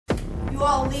You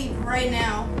all leave right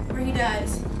now, or he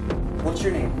dies. What's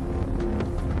your name?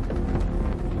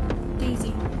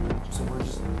 Daisy. So we're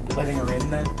just letting her in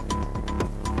then?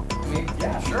 I mean,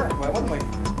 yeah, sure. Why wouldn't we?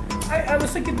 I was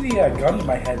thinking the gun in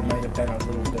my head might have been a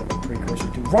little bit of a precursor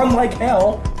to run like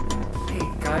hell. Hey,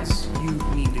 guys, you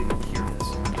need to hear this.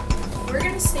 We're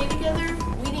gonna stay together.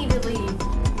 We need to leave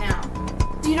now.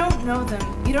 You don't know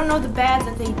them. You don't know the bad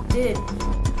that they did.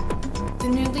 The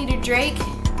new leader, Drake,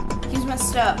 he's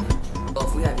messed up. Well,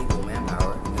 if we have equal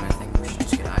manpower, then I think we should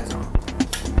just get eyes on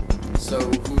him. So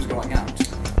who's going out?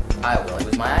 I will. It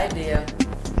was my idea.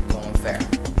 It's only fair.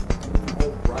 Oh,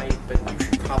 right, but you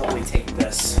should probably take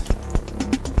this.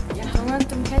 Yeah. Don't let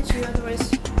them catch you,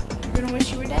 otherwise you're gonna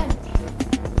wish you were dead.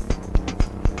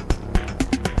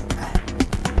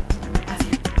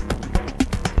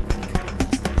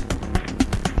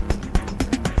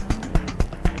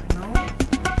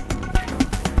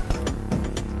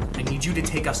 I need you to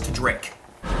take us to Drake.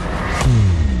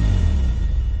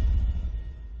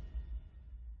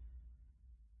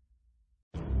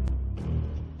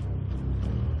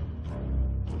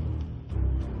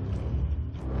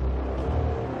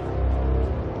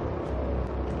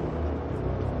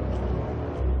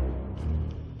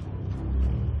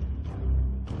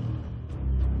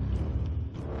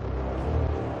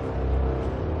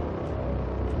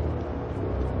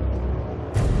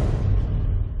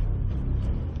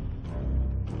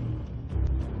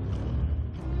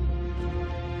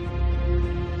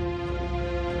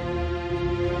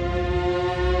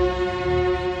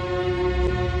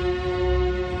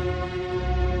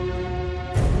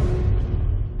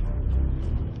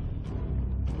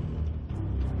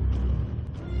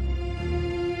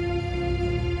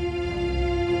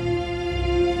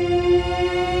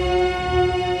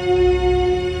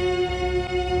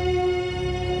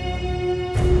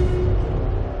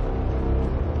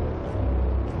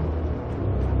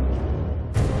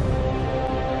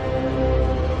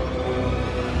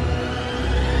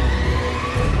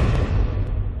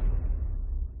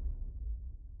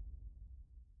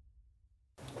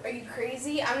 Are you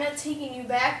crazy? I'm not taking you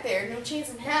back there. No chance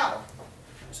in hell.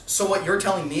 So what you're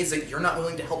telling me is that you're not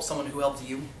willing to help someone who helped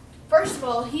you? First of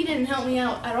all, he didn't help me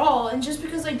out at all, and just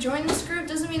because I joined this group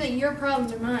doesn't mean that your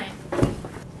problems are mine.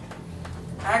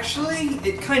 Actually,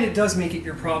 it kind of does make it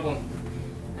your problem.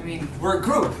 I mean, we're a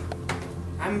group.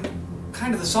 I'm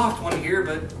kind of the soft one here,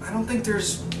 but I don't think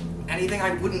there's anything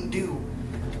I wouldn't do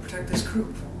to protect this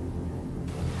group.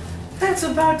 That's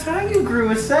about time you grew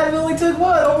a set. It only took,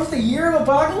 what, almost a year of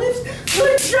apocalypse?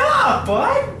 Good job,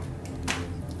 bud!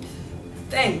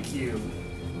 Thank you.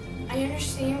 I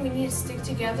understand we need to stick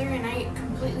together, and I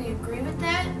completely agree with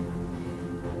that,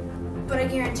 but I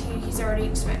guarantee you he's already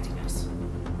expecting us.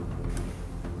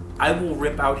 I will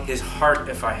rip out his heart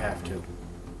if I have to.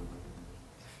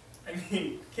 I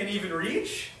mean, can he even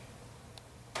reach?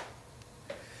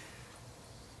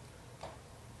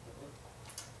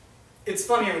 It's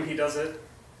funny when he does it.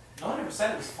 No one ever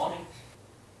said it was funny.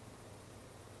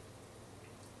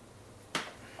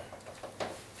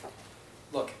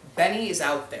 Look, Benny is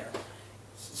out there.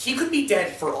 He could be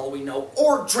dead for all we know,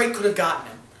 or Drake could have gotten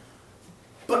him.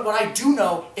 But what I do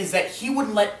know is that he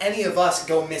wouldn't let any of us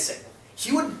go missing.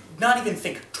 He would not even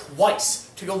think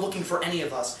twice to go looking for any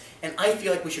of us, and I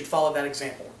feel like we should follow that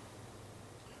example.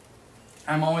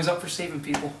 I'm always up for saving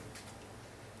people.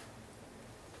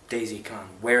 Daisy, come on.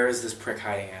 Where is this prick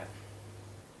hiding at?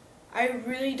 I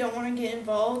really don't want to get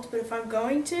involved, but if I'm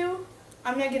going to,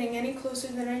 I'm not getting any closer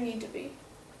than I need to be.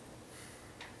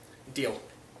 Deal.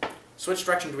 So which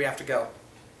direction do we have to go?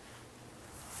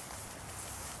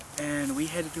 And we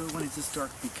had to do it when it's this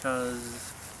dark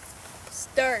because... It's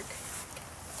dark.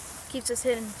 Keeps us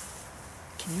hidden.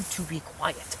 Can you two be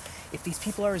quiet? If these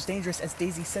people are as dangerous as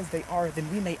Daisy says they are,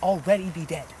 then we may already be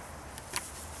dead.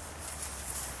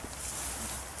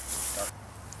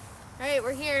 Alright,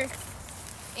 we're here.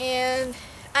 And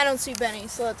I don't see Benny,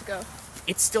 so let's go.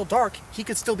 It's still dark. He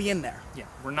could still be in there. Yeah,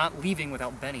 we're not leaving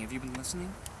without Benny. Have you been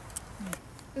listening?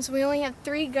 And so we only have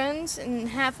 3 guns and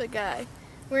half a guy.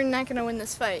 We're not going to win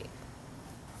this fight.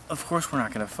 Of course we're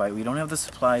not going to fight. We don't have the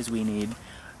supplies we need.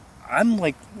 I'm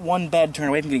like one bad turn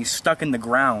away from getting stuck in the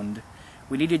ground.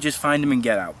 We need to just find him and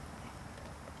get out.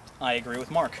 I agree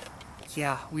with Mark.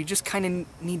 Yeah, we just kind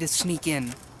of need to sneak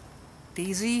in.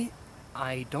 Daisy,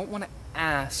 I don't want to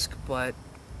ask, but...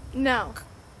 No.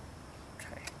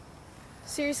 Okay.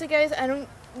 Seriously, guys, I don't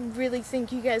really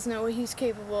think you guys know what he's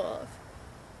capable of.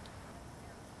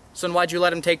 So then why'd you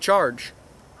let him take charge?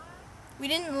 We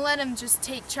didn't let him just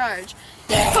take charge.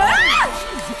 Okay,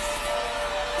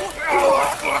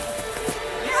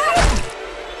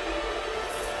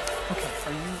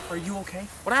 are you okay?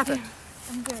 What happened?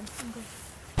 I'm good. I'm good.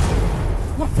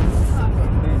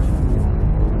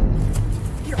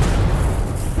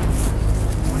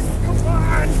 Come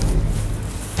on!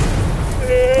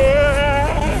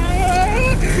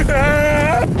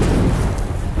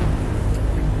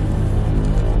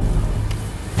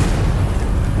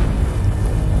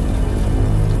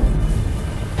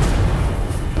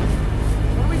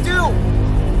 What do we do?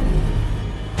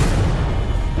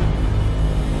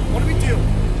 What do we do?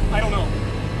 I don't know.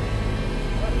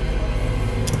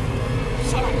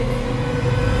 Shut up.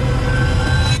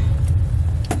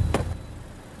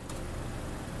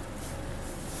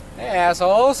 Hey,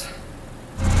 assholes.